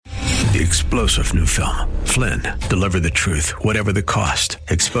The explosive new film, Flynn, deliver the truth, whatever the cost.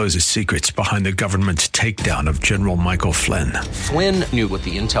 Exposes secrets behind the government's takedown of General Michael Flynn. Flynn knew what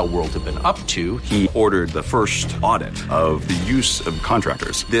the intel world had been up to. He ordered the first audit of the use of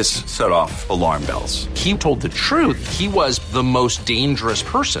contractors. This set off alarm bells. He told the truth. He was the most dangerous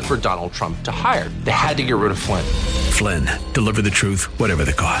person for Donald Trump to hire. They had to get rid of Flynn. Flynn, deliver the truth, whatever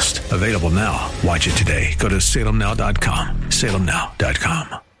the cost. Available now. Watch it today. Go to salemnow.com.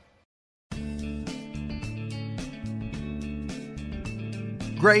 salemnow.com.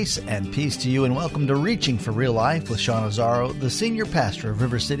 Grace and peace to you, and welcome to Reaching for Real Life with Sean Azzaro, the senior pastor of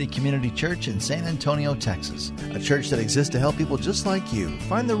River City Community Church in San Antonio, Texas. A church that exists to help people just like you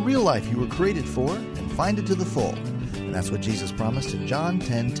find the real life you were created for and find it to the full. And that's what Jesus promised in John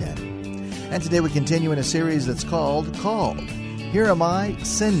 10:10. And today we continue in a series that's called Called. Here am I,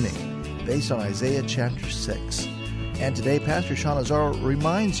 send me, based on Isaiah chapter 6. And today Pastor Sean Azzaro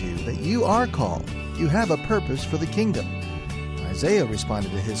reminds you that you are called. You have a purpose for the kingdom. Isaiah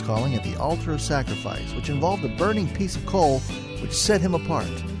responded to his calling at the altar of sacrifice, which involved a burning piece of coal which set him apart.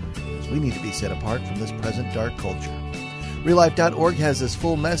 So we need to be set apart from this present dark culture. RealLife.org has this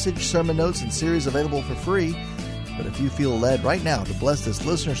full message, sermon notes, and series available for free. But if you feel led right now to bless this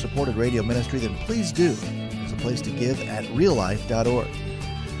listener-supported radio ministry, then please do. There's a place to give at RealLife.org.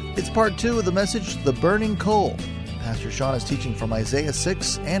 It's part 2 of the message, The Burning Coal. Pastor Sean is teaching from Isaiah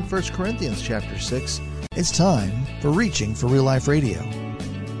 6 and 1 Corinthians chapter 6. It's time for Reaching for Real Life Radio.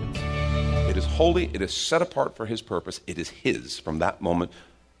 It is holy. It is set apart for His purpose. It is His from that moment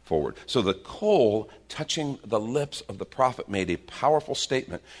forward. So the coal touching the lips of the prophet made a powerful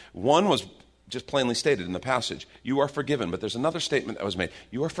statement. One was just plainly stated in the passage, you are forgiven. But there's another statement that was made.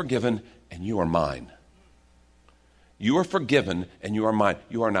 You are forgiven and you are mine. You are forgiven and you are mine.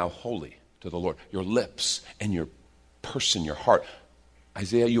 You are now holy to the Lord. Your lips and your person, your heart.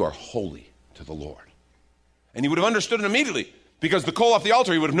 Isaiah, you are holy to the Lord. And he would have understood it immediately, because the coal off the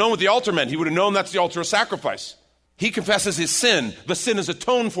altar, he would have known what the altar meant. He would have known that's the altar of sacrifice. He confesses his sin. The sin is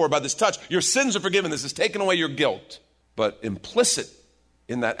atoned for by this touch. Your sins are forgiven. This has taken away your guilt. But implicit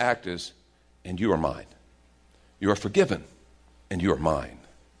in that act is, and you are mine. You are forgiven, and you are mine.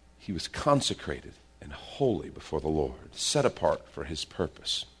 He was consecrated and holy before the Lord, set apart for His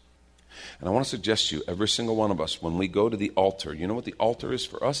purpose. And I want to suggest to you, every single one of us, when we go to the altar, you know what the altar is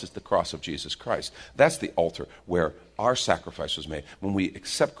for us? It's the cross of Jesus Christ. That's the altar where our sacrifice was made. When we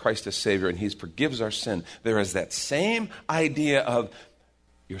accept Christ as Savior and He forgives our sin, there is that same idea of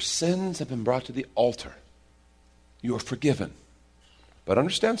your sins have been brought to the altar. You are forgiven. But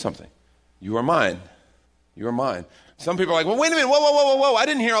understand something. You are mine. You are mine. Some people are like, well, wait a minute, whoa. I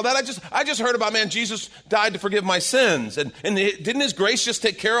didn't hear all that. I just heard about, man, Jesus died to forgive my sins. And didn't His grace just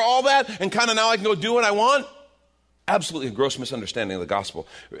take care of all that? And kind of now I can go do what I want? Absolutely a gross misunderstanding of the gospel.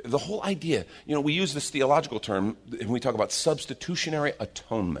 The whole idea, we use this theological term and we talk about substitutionary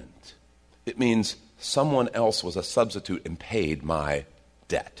atonement. It means someone else was a substitute and paid my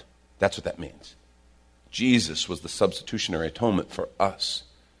debt. That's what that means. Jesus was the substitutionary atonement for us.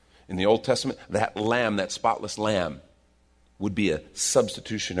 In the Old Testament, that lamb, that spotless lamb, would be a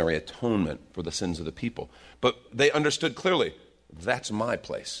substitutionary atonement for the sins of the people. But they understood clearly, that's my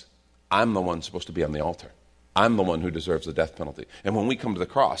place. I'm the one supposed to be on the altar. I'm the one who deserves the death penalty. And when we come to the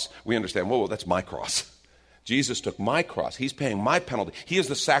cross, we understand, whoa, that's my cross. Jesus took my cross. He's paying my penalty. He is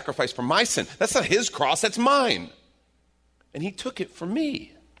the sacrifice for my sin. That's not His cross, that's mine. And He took it for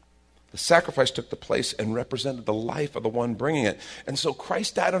me. The sacrifice took the place and represented the life of the one bringing it. And so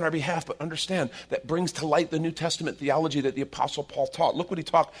Christ died on our behalf, but understand that brings to light the New Testament theology that the Apostle Paul taught. Look what he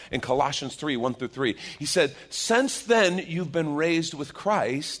taught in Colossians 3, 1-3. He said, since then you've been raised with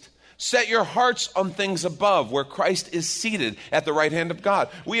Christ, set your hearts on things above, where Christ is seated at the right hand of God.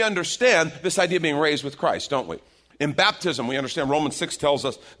 We understand this idea of being raised with Christ, don't we? In baptism, we understand Romans 6 tells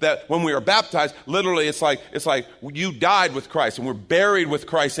us that when we are baptized, literally it's like you died with Christ and we're buried with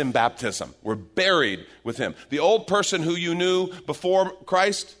Christ in baptism. We're buried with Him. The old person who you knew before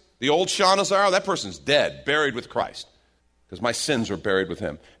Christ, the old Sean Azzaro, that person's dead, buried with Christ, because my sins were buried with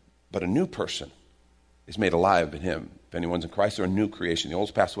Him. But a new person is made alive in Him. If anyone's in Christ, they're a new creation. The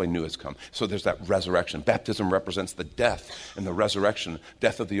old's passed away, new has come. So there's that resurrection. Baptism represents the death and the resurrection,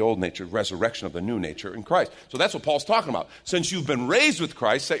 death of the old nature, resurrection of the new nature in Christ. So that's what Paul's talking about. Since you've been raised with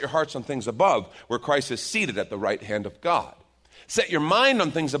Christ, set your hearts on things above, where Christ is seated at the right hand of God. Set your mind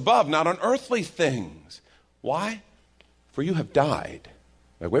on things above, not on earthly things. Why? For you have died.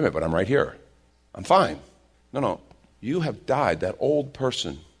 Like, wait a minute, but I'm right here. I'm fine. No. You have died. That old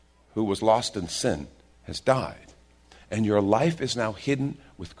person who was lost in sin has died. And your life is now hidden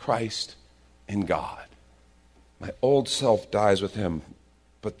with Christ in God. My old self dies with Him.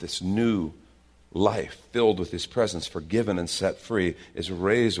 But this new life, filled with his presence, forgiven and set free, is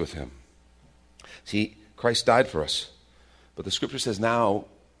raised with him. See, Christ died for us. But the scripture says now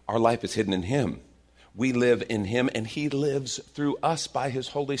our life is hidden in him. We live in him, and he lives through us by his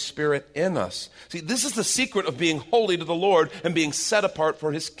Holy Spirit in us. See, this is the secret of being holy to the Lord and being set apart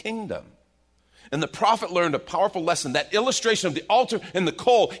for his kingdom. And the prophet learned a powerful lesson. That illustration of the altar and the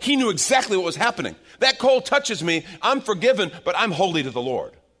coal, he knew exactly what was happening. That coal touches me, I'm forgiven, but I'm holy to the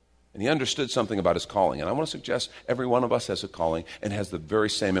Lord. And he understood something about his calling. And I want to suggest every one of us has a calling and has the very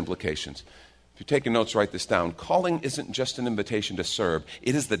same implications. If you're taking notes, write this down. Calling isn't just an invitation to serve.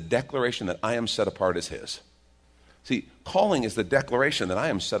 It is the declaration that I am set apart as his. See, calling is the declaration that I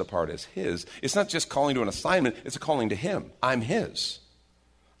am set apart as his. It's not just calling to an assignment. It's a calling to him. I'm his.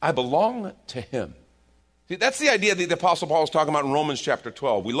 I belong to him. See, that's the idea that the Apostle Paul is talking about in Romans chapter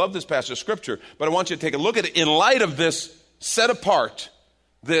 12. We love this passage of Scripture, but I want you to take a look at it in light of this set apart,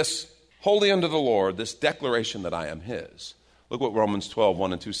 this holy unto the Lord, this declaration that I am his. Look what Romans 12,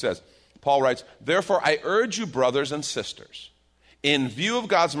 1 and 2 says. Paul writes, therefore I urge you, brothers and sisters, in view of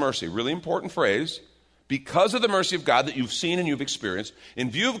God's mercy, really important phrase, because of the mercy of God that you've seen and you've experienced,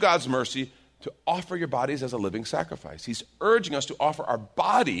 in view of God's mercy, to offer your bodies as a living sacrifice. He's urging us to offer our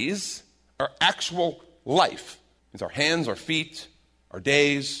bodies, our actual life, it's our hands, our feet, our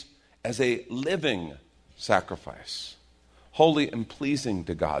days, as a living sacrifice, holy and pleasing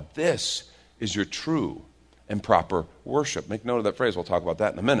to God. This is your true and proper worship. Make note of that phrase. We'll talk about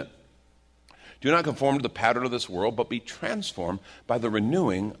that in a minute. Do not conform to the pattern of this world, but be transformed by the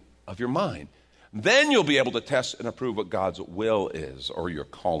renewing of your mind. Then you'll be able to test and approve what God's will is, or your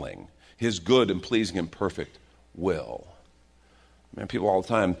calling, his good and pleasing and perfect will. Man, people all the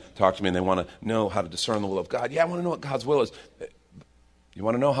time talk to me and they want to know how to discern the will of God. Yeah, I want to know what God's will is. You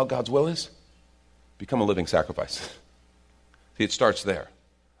want to know how God's will is? Become a living sacrifice. See, it starts there.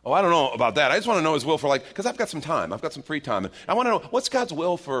 Oh, I don't know about that. I just want to know his will for because I've got some time. I've got some free time. And I want to know what's God's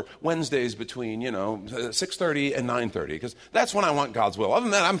will for Wednesdays between, 6:30 and 9:30, because that's when I want God's will. Other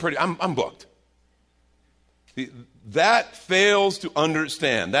than that, I'm booked. That fails to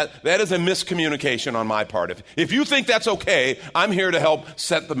understand. That is a miscommunication on my part. If you think that's okay, I'm here to help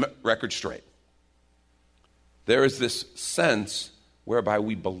set the record straight. There is this sense whereby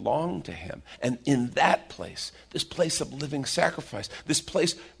we belong to him. And in that place, this place of living sacrifice, this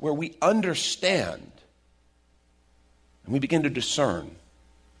place where we understand and we begin to discern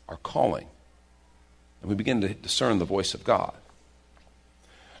our calling, and we begin to discern the voice of God.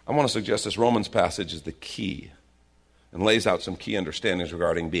 I want to suggest this Romans passage is the key and lays out some key understandings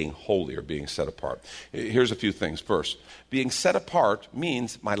regarding being holy or being set apart. Here's a few things. First, being set apart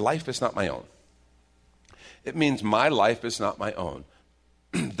means my life is not my own. It means my life is not my own.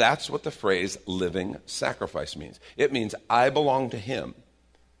 That's what the phrase living sacrifice means. It means I belong to him.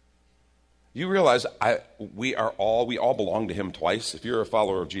 You realize we all belong to him twice. If you're a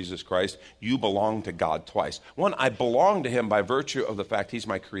follower of Jesus Christ, you belong to God twice. One, I belong to him by virtue of the fact he's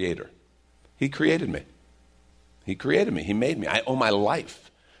my creator. He created me. He created me. He made me. I owe my life.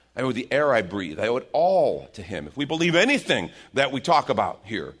 I owe the air I breathe. I owe it all to him. If we believe anything that we talk about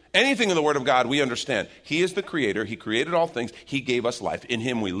here, anything in the Word of God, we understand. He is the creator. He created all things. He gave us life. In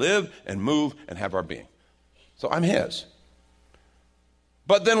him we live and move and have our being. So I'm his.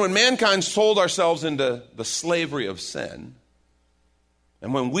 But then when mankind sold ourselves into the slavery of sin,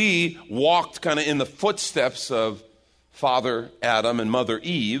 and when we walked kind of in the footsteps of Father Adam and Mother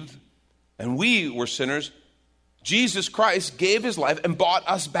Eve, and we were sinners, Jesus Christ gave his life and bought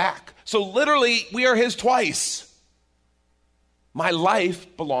us back. So literally, we are his twice. My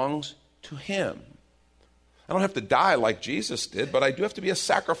life belongs to him. I don't have to die like Jesus did, but I do have to be a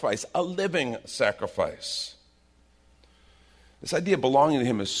sacrifice, a living sacrifice. This idea of belonging to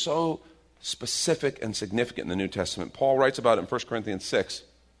him is so specific and significant in the New Testament. Paul writes about it in 1 Corinthians 6.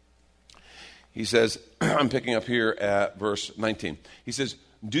 He says, I'm picking up here at verse 19. He says,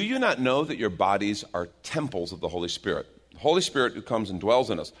 do you not know that your bodies are temples of the Holy Spirit? The Holy Spirit who comes and dwells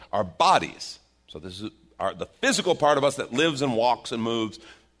in us. Our bodies, so this is the physical part of us that lives and walks and moves,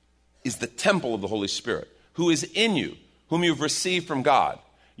 is the temple of the Holy Spirit, who is in you, whom you've received from God.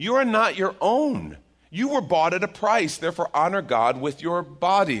 You are not your own. You were bought at a price. Therefore, honor God with your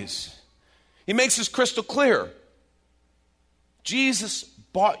bodies. He makes this crystal clear. Jesus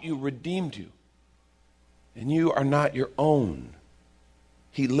bought you, redeemed you, and you are not your own.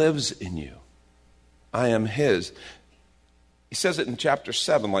 He lives in you. I am his. He says it in chapter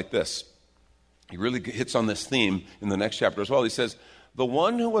 7 like this. He really hits on this theme in the next chapter as well. He says, the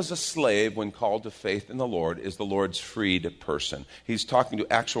one who was a slave when called to faith in the Lord is the Lord's freed person. He's talking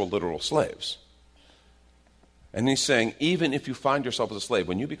to actual literal slaves. And he's saying, even if you find yourself as a slave,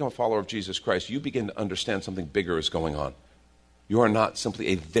 when you become a follower of Jesus Christ, you begin to understand something bigger is going on. You are not simply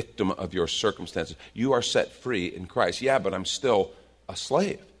a victim of your circumstances. You are set free in Christ. Yeah, but I'm still a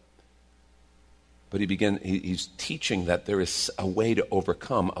slave. But he's teaching that there is a way to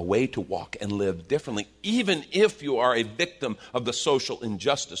overcome, a way to walk and live differently, even if you are a victim of the social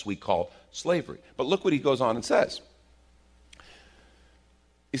injustice we call slavery. But look what he goes on and says.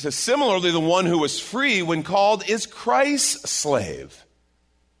 He says, similarly, the one who was free when called is Christ's slave.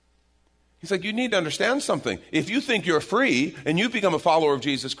 He's like, you need to understand something. If you think you're free and you've become a follower of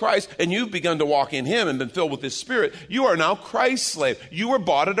Jesus Christ and you've begun to walk in him and been filled with his Spirit, you are now Christ's slave. You were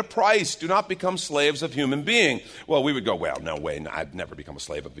bought at a price. Do not become slaves of human being. Well, we would go, well, no way. No, I'd never become a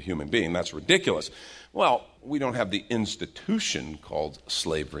slave of a human being. That's ridiculous. Well, we don't have the institution called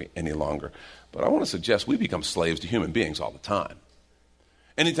slavery any longer. But I want to suggest we become slaves to human beings all the time.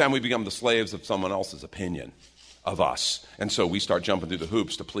 Anytime we become the slaves of someone else's opinion of us, and so we start jumping through the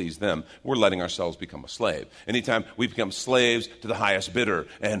hoops to please them, we're letting ourselves become a slave. Anytime we become slaves to the highest bidder,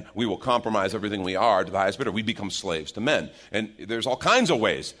 and we will compromise everything we are to the highest bidder, we become slaves to men. And there's all kinds of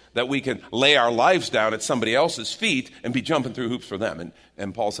ways that we can lay our lives down at somebody else's feet and be jumping through hoops for them.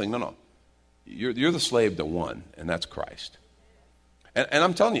 And Paul's saying, no, you're the slave to one, and that's Christ. And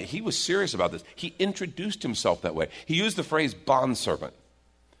I'm telling you, he was serious about this. He introduced himself that way. He used the phrase bondservant.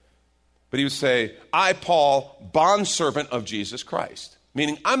 But he would say, I, Paul, bondservant of Jesus Christ.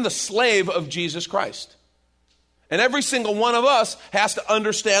 Meaning, I'm the slave of Jesus Christ. And every single one of us has to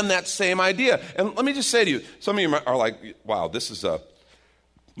understand that same idea. And let me just say to you, some of you are like, wow, this is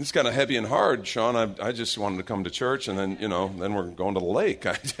kind of heavy and hard, Sean. I just wanted to come to church, and then, then we're going to the lake.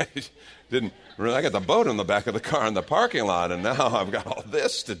 I got the boat in the back of the car in the parking lot, and now I've got all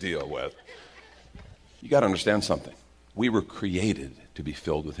this to deal with. You got to understand something. We were created to be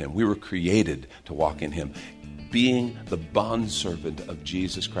filled with him. We were created to walk in him. Being the bondservant of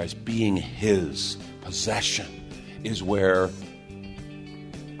Jesus Christ, being his possession, is where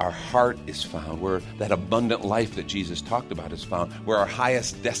our heart is found, where that abundant life that Jesus talked about is found, where our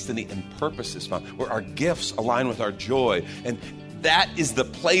highest destiny and purpose is found, where our gifts align with our joy. And that is the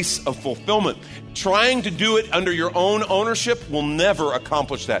place of fulfillment. Trying to do it under your own ownership will never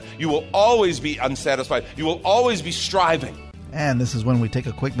accomplish that. You will always be unsatisfied. You will always be striving. And this is when we take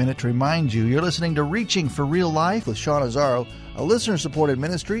a quick minute to remind you you're listening to Reaching for Real Life with Sean Azzaro, a listener-supported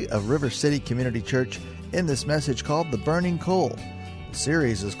ministry of River City Community Church, in this message called The Burning Coal. The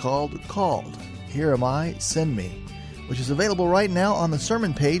series is called Called, Here Am I, Send Me, which is available right now on the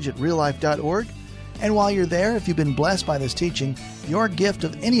sermon page at reallife.org. And while you're there, if you've been blessed by this teaching, your gift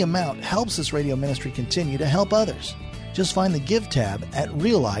of any amount helps this radio ministry continue to help others. Just find the Give tab at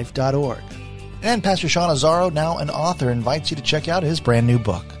reallife.org. And Pastor Sean Azzaro, now an author, invites you to check out his brand new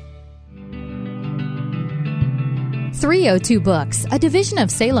book. 302 Books, a division of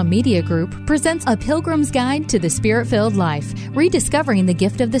Salem Media Group, presents A Pilgrim's Guide to the Spirit-Filled Life, Rediscovering the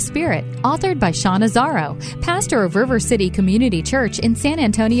Gift of the Spirit, authored by Sean Azzaro, pastor of River City Community Church in San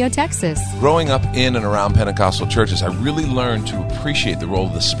Antonio, Texas. Growing up in and around Pentecostal churches, I really learned to appreciate the role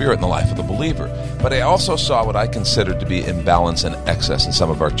of the Spirit in the life of the believer. But I also saw what I considered to be imbalance and excess in some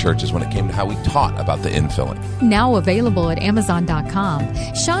of our churches when it came to how we taught about the infilling. Now available at Amazon.com,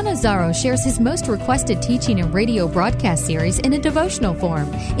 Sean Azzaro shares his most requested teaching and radio broadcast series in a devotional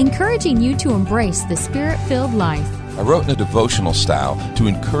form, encouraging you to embrace the Spirit-filled life. I wrote in a devotional style to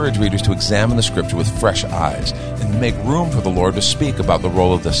encourage readers to examine the Scripture with fresh eyes and make room for the Lord to speak about the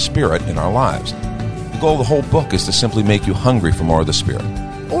role of the Spirit in our lives. The goal of the whole book is to simply make you hungry for more of the Spirit.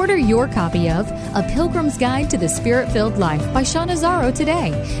 Order your copy of A Pilgrim's Guide to the Spirit-Filled Life by Sean Azzaro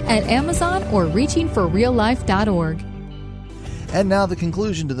today at Amazon or reachingforreallife.org. And now the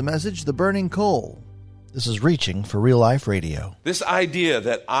conclusion to the message, The Burning Coal. This is Reaching for Real Life Radio. This idea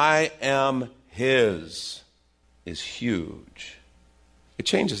that I am his is huge. It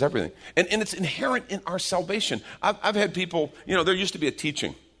changes everything. And it's inherent in our salvation. I've had people, there used to be a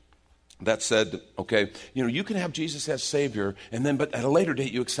teaching that said, okay, you can have Jesus as Savior, but at a later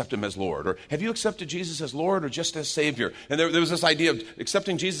date you accept him as Lord. Or have you accepted Jesus as Lord or just as Savior? And there was this idea of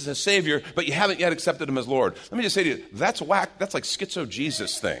accepting Jesus as Savior, but you haven't yet accepted him as Lord. Let me just say to you, that's whack. That's like schizo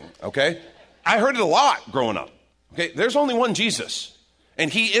Jesus thing, okay? I heard it a lot growing up. Okay, there's only one Jesus,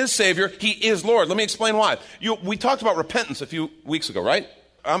 and he is Savior, he is Lord. Let me explain why. We talked about repentance a few weeks ago, right?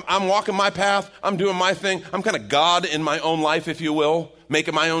 I'm walking my path, I'm doing my thing, I'm kind of God in my own life, if you will,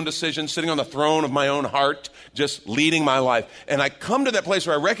 making my own decisions, sitting on the throne of my own heart, just leading my life. And I come to that place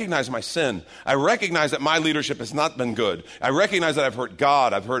where I recognize my sin. I recognize that my leadership has not been good. I recognize that I've hurt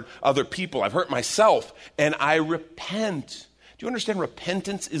God, I've hurt other people, I've hurt myself, and I repent. Do you understand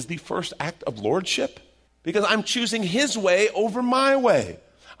repentance is the first act of lordship? because I'm choosing his way over my way.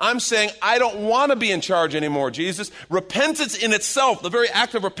 I'm saying, I don't want to be in charge anymore, Jesus. Repentance in itself, the very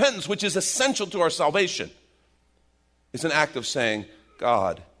act of repentance, which is essential to our salvation, is an act of saying,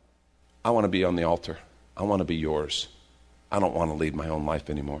 God, I want to be on the altar. I want to be yours. I don't want to lead my own life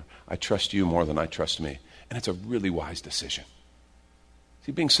anymore. I trust you more than I trust me. And it's a really wise decision.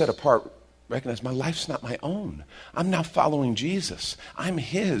 See, being set apart, recognize my life's not my own. I'm now following Jesus. I'm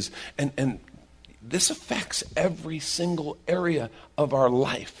his. And this affects every single area of our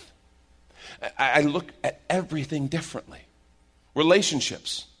life. I look at everything differently.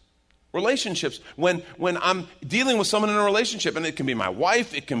 Relationships. When I'm dealing with someone in a relationship, and it can be my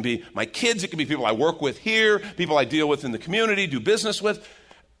wife, it can be my kids, it can be people I work with here, people I deal with in the community, do business with.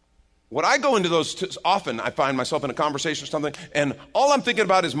 When I go into those, often I find myself in a conversation or something, and all I'm thinking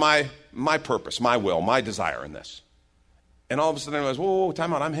about is my purpose, my will, my desire in this. And all of a sudden I realize, whoa,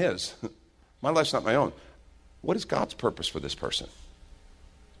 time out, I'm his. My life's not my own. What is God's purpose for this person?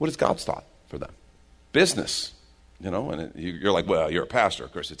 What is God's thought for them? Business, and you're like, well, you're a pastor.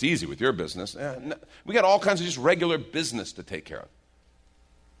 Of course, it's easy with your business. No, we got all kinds of just regular business to take care of.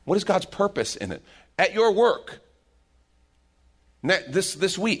 What is God's purpose in it? At your work,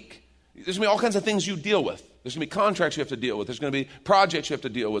 this week, there's going to be all kinds of things you deal with. There's going to be contracts you have to deal with. There's going to be projects you have to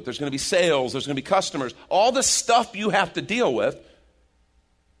deal with. There's going to be sales. There's going to be customers. All the stuff you have to deal with.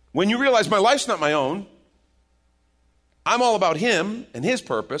 When you realize my life's not my own, I'm all about him and his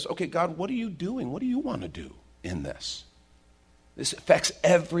purpose. Okay, God, what are you doing? What do you want to do in this? This affects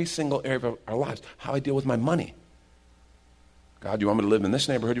every single area of our lives. How I deal with my money. God, do you want me to live in this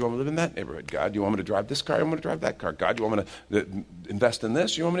neighborhood? Do you want me to live in that neighborhood? God, do you want me to drive this car? Do you want me to drive that car? God, do you want me to invest in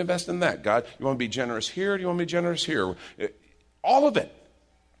this? Do you want me to invest in that? God, you want me to be generous here? Do you want me to be generous here? All of it.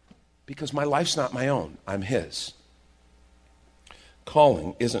 Because my life's not my own. I'm his.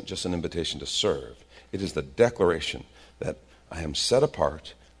 Calling isn't just an invitation to serve. It is the declaration that I am set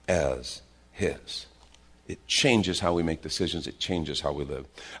apart as his. It changes how we make decisions. It changes how we live.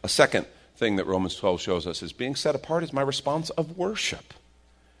 A second thing that Romans 12 shows us is being set apart is my response of worship.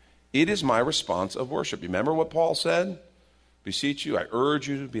 It is my response of worship. You remember what Paul said? Beseech you, I urge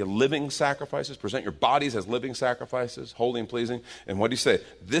you to be a living sacrifices. Present your bodies as living sacrifices, holy and pleasing. And what did he say?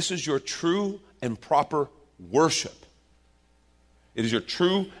 This is your true and proper worship. It is your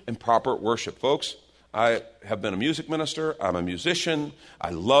true and proper worship. Folks, I have been a music minister. I'm a musician. I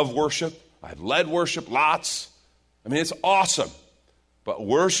love worship. I've led worship lots. I mean, it's awesome. But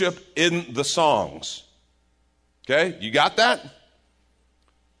worship in the songs. Okay? You got that?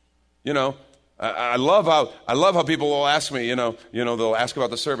 I love how people will ask me, they'll ask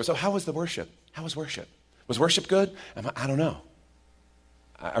about the service. Oh, how was the worship? How was worship? Was worship good? I don't know.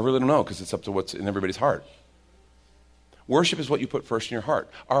 I really don't know because it's up to what's in everybody's heart. Worship is what you put first in your heart.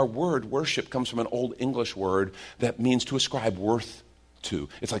 Our word, worship, comes from an old English word that means to ascribe worth to.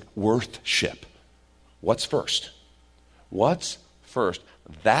 It's like worthship. What's first? What's first?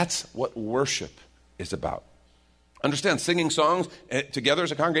 That's what worship is about. Understand, singing songs together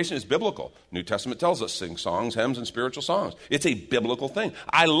as a congregation is biblical. New Testament tells us sing songs, hymns, and spiritual songs. It's a biblical thing.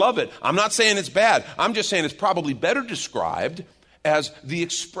 I love it. I'm not saying it's bad. I'm just saying it's probably better described as the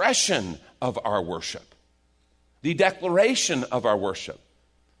expression of our worship. The declaration of our worship.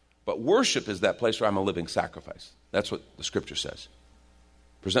 But worship is that place where I'm a living sacrifice. That's what the scripture says.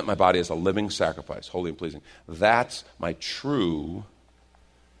 Present my body as a living sacrifice, holy and pleasing. That's my true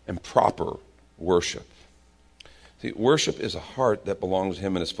and proper worship. See, worship is a heart that belongs to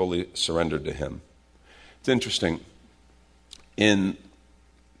him and is fully surrendered to him. It's interesting. In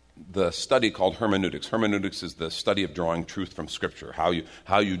the study called hermeneutics. Hermeneutics is the study of drawing truth from Scripture,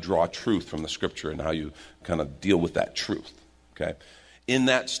 how you draw truth from the Scripture and how you kind of deal with that truth. Okay? In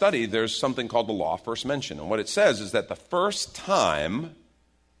that study, there's something called the law of first mention. And what it says is that the first time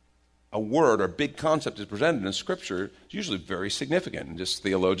a word or big concept is presented in Scripture, it's usually very significant. And just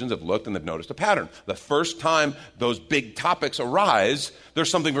theologians have looked and they've noticed a pattern. The first time those big topics arise, there's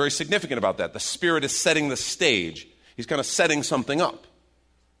something very significant about that. The Spirit is setting the stage. He's kind of setting something up.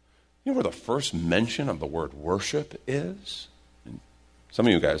 You know where the first mention of the word worship is? And some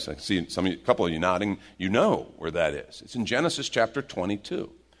of you guys, I see a couple of you nodding, you know where that is. It's in Genesis chapter 22. Well,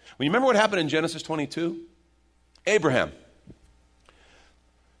 you remember what happened in Genesis 22? Abraham,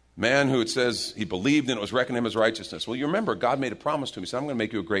 man who it says he believed and it was reckoned him as righteousness. Well, you remember God made a promise to him. He said, I'm going to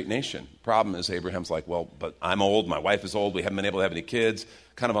make you a great nation. Problem is Abraham's like, well, but I'm old, my wife is old, we haven't been able to have any kids.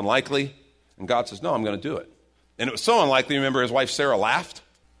 Kind of unlikely. And God says, no, I'm going to do it. And it was so unlikely, remember his wife Sarah laughed?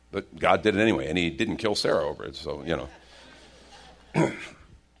 But God did it anyway, and he didn't kill Sarah over it, so,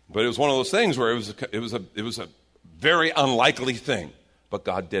 But it was one of those things where it was a very unlikely thing. But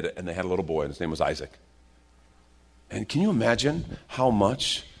God did it, and they had a little boy, and his name was Isaac. And can you imagine how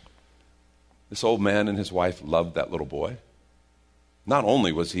much this old man and his wife loved that little boy? Not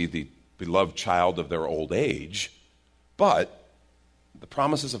only was he the beloved child of their old age, but the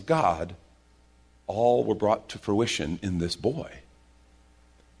promises of God all were brought to fruition in this boy.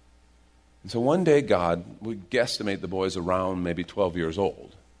 And so one day God, we guesstimate the boy's around maybe 12 years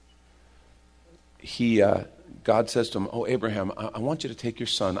old. God says to him, "Oh, Abraham, I want you to take your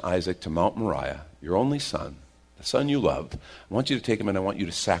son Isaac to Mount Moriah, your only son, the son you love. I want you to take him and I want you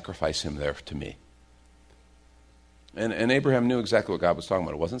to sacrifice him there to me." And Abraham knew exactly what God was talking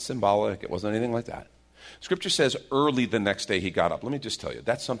about. It wasn't symbolic. It wasn't anything like that. Scripture says early the next day he got up. Let me just tell you,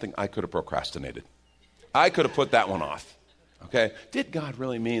 that's something I could have procrastinated. I could have put that one off. Okay? Did God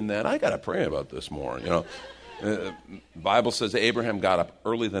really mean that? I got to pray about this more. The Bible says Abraham got up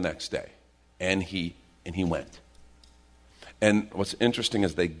early the next day, and he went. And what's interesting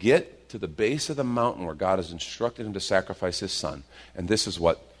is they get to the base of the mountain where God has instructed him to sacrifice his son, and this is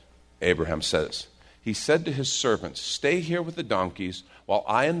what Abraham says. He said to his servants, "Stay here with the donkeys while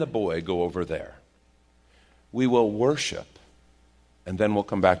I and the boy go over there. We will worship, and then we'll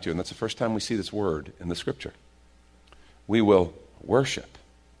come back to you." And that's the first time we see this word in the Scripture. We will worship,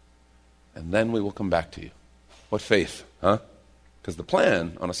 and then we will come back to you. What faith, huh? Because the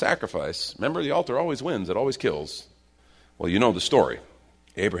plan on a sacrifice, remember, the altar always wins, it always kills. Well, you know the story.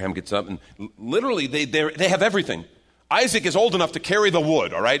 Abraham gets up, and literally they have everything. Isaac is old enough to carry the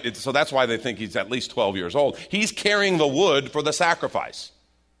wood, all right? So that's why they think he's at least 12 years old. He's carrying the wood for the sacrifice.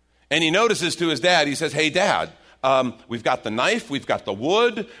 And he notices to his dad, he says, "Hey, Dad, we've got the knife, we've got the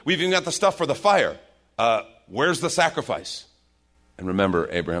wood, we've even got the stuff for the fire. Where's the sacrifice?" And remember,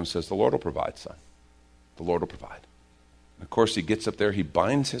 Abraham says, "The Lord will provide, son. The Lord will provide." And of course, he gets up there, he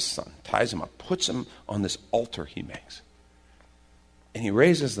binds his son, ties him up, puts him on this altar he makes. And he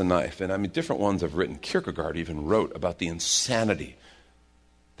raises the knife. And different ones have written. Kierkegaard even wrote about the insanity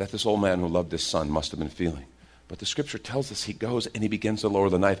that this old man who loved his son must have been feeling. But the Scripture tells us he goes and he begins to lower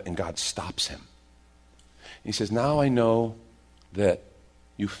the knife, and God stops him. And he says, "Now I know that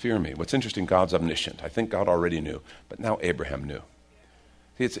you fear me." What's interesting, God's omniscient. I think God already knew, but now Abraham knew.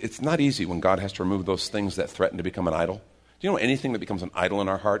 See, it's not easy when God has to remove those things that threaten to become an idol. Do you know anything that becomes an idol in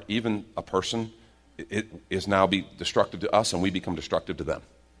our heart, even a person, it is now be destructive to us and we become destructive to them.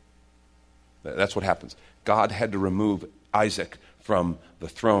 That's what happens. God had to remove Isaac from the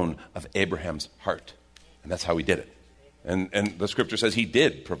throne of Abraham's heart. And that's how he did it. And the Scripture says he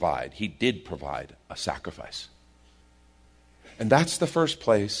did provide a sacrifice. And that's the first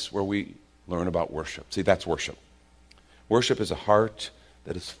place where we learn about worship. See, that's worship. Worship is a heart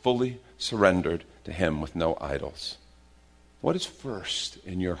that is fully surrendered to him with no idols. What is first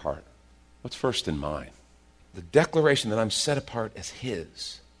in your heart? What's first in mine? The declaration that I'm set apart as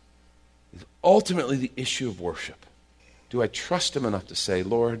his is ultimately the issue of worship. Do I trust him enough to say,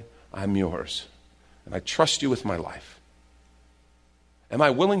 "Lord, I'm yours, and I trust you with my life"? Am I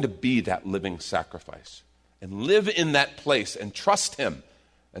willing to be that living sacrifice and live in that place and trust him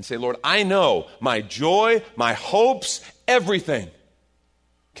and say, "Lord, I know my joy, my hopes, everything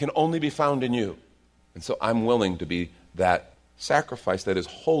can only be found in you. And so I'm willing to be that sacrifice that is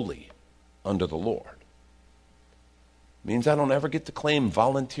holy unto the Lord." It means I don't ever get to claim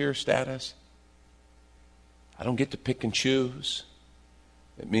volunteer status. I don't get to pick and choose.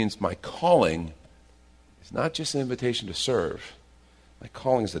 It means my calling is not just an invitation to serve. My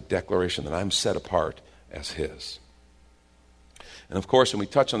calling is a declaration that I'm set apart as his. And of course, and we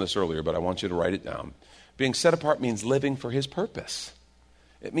touched on this earlier, but I want you to write it down. Being set apart means living for his purpose.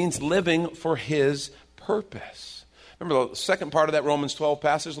 It means living for his purpose. Remember the second part of that Romans 12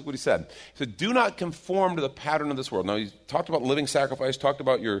 passage? Look what he said. He said, "Do not conform to the pattern of this world." Now, he talked about living sacrifice, talked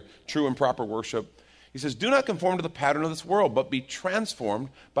about your true and proper worship. He says, "Do not conform to the pattern of this world, but be transformed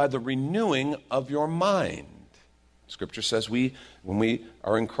by the renewing of your mind." Scripture says when we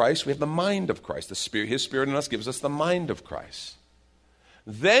are in Christ, we have the mind of Christ. His Spirit in us gives us the mind of Christ.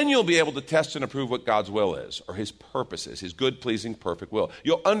 Then you'll be able to test and approve what God's will is, or his purpose is, his good, pleasing, perfect will.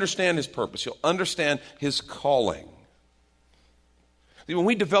 You'll understand his purpose. You'll understand his calling. See, when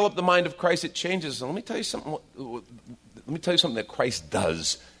we develop the mind of Christ, it changes. And let me tell you something that Christ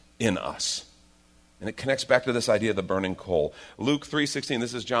does in us. And it connects back to this idea of the burning coal. Luke 3:16,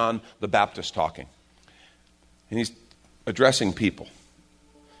 this is John the Baptist talking. And he's addressing people.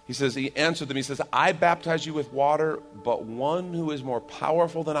 He answered them, he says, "I baptize you with water, but one who is more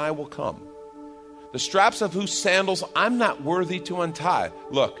powerful than I will come, the straps of whose sandals I'm not worthy to untie."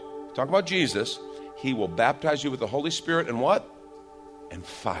 Look, talk about Jesus. He will baptize you with the Holy Spirit and what? And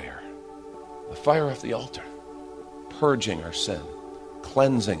fire. The fire of the altar. Purging our sin.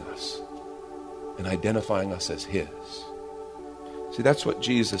 Cleansing us. and identifying us as his. See, that's what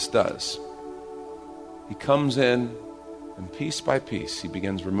Jesus does. He comes in, and piece by piece, he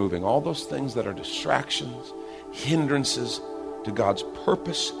begins removing all those things that are distractions, hindrances to God's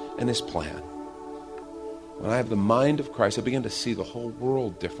purpose and his plan. When I have the mind of Christ, I begin to see the whole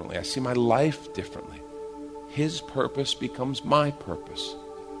world differently. I see my life differently. His purpose becomes my purpose.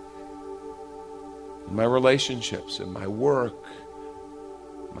 In my relationships, in my work,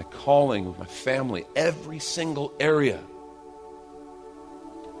 my calling, with my family, every single area,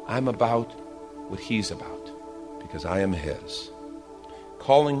 I'm about what he's about because I am his.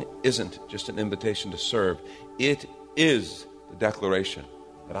 Calling isn't just an invitation to serve. It is the declaration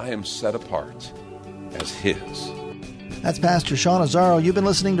that I am set apart as his. That's Pastor Sean Azzaro. You've been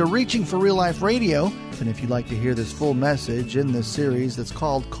listening to Reaching for Real Life Radio. And if you'd like to hear this full message in this series that's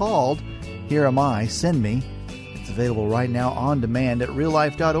called Here Am I, Send Me, it's available right now on demand at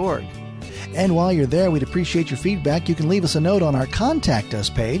reallife.org. And while you're there, we'd appreciate your feedback. You can leave us a note on our Contact Us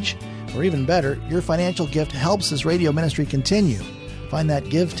page. Or even better, your financial gift helps this radio ministry continue. Find that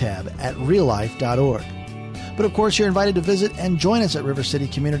Give tab at reallife.org. But of course, you're invited to visit and join us at River City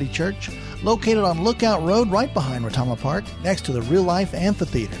Community Church, located on Lookout Road right behind Retama Park, next to the Real Life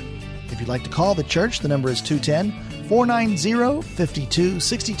Amphitheater. If you'd like to call the church, the number is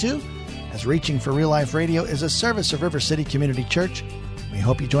 210-490-5262. As Reaching for Real Life Radio is a service of River City Community Church. We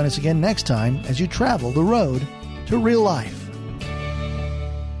hope you join us again next time as you travel the road to real life.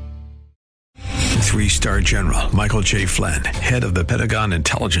 3-star General Michael J. Flynn, head of the Pentagon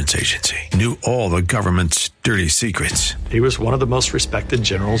Intelligence Agency, knew all the government's dirty secrets. He was one of the most respected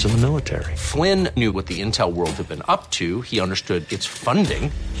generals in the military. Flynn knew what the intel world had been up to. He understood its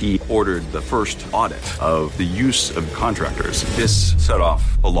funding. He ordered the first audit of the use of contractors. This set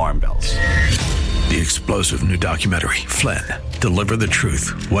off alarm bells. The explosive new documentary, Flynn, Deliver the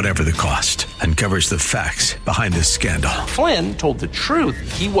Truth, Whatever the Cost, uncovers the facts behind this scandal. Flynn told the truth.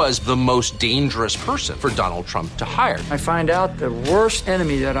 He was the most dangerous person for Donald Trump to hire. I find out the worst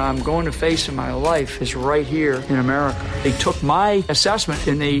enemy that I'm going to face in my life is right here in America. They took my assessment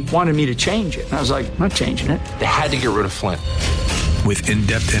and they wanted me to change it. And I was like, I'm not changing it. They had to get rid of Flynn. With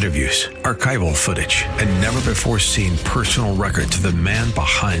in-depth interviews, archival footage, and never-before-seen personal records of the man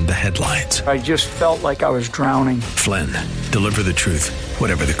behind the headlines. I just felt like I was drowning. Flynn, Deliver the Truth,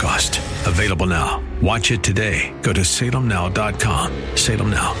 Whatever the Cost. Available now. Watch it today. Go to salemnow.com.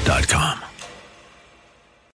 salemnow.com.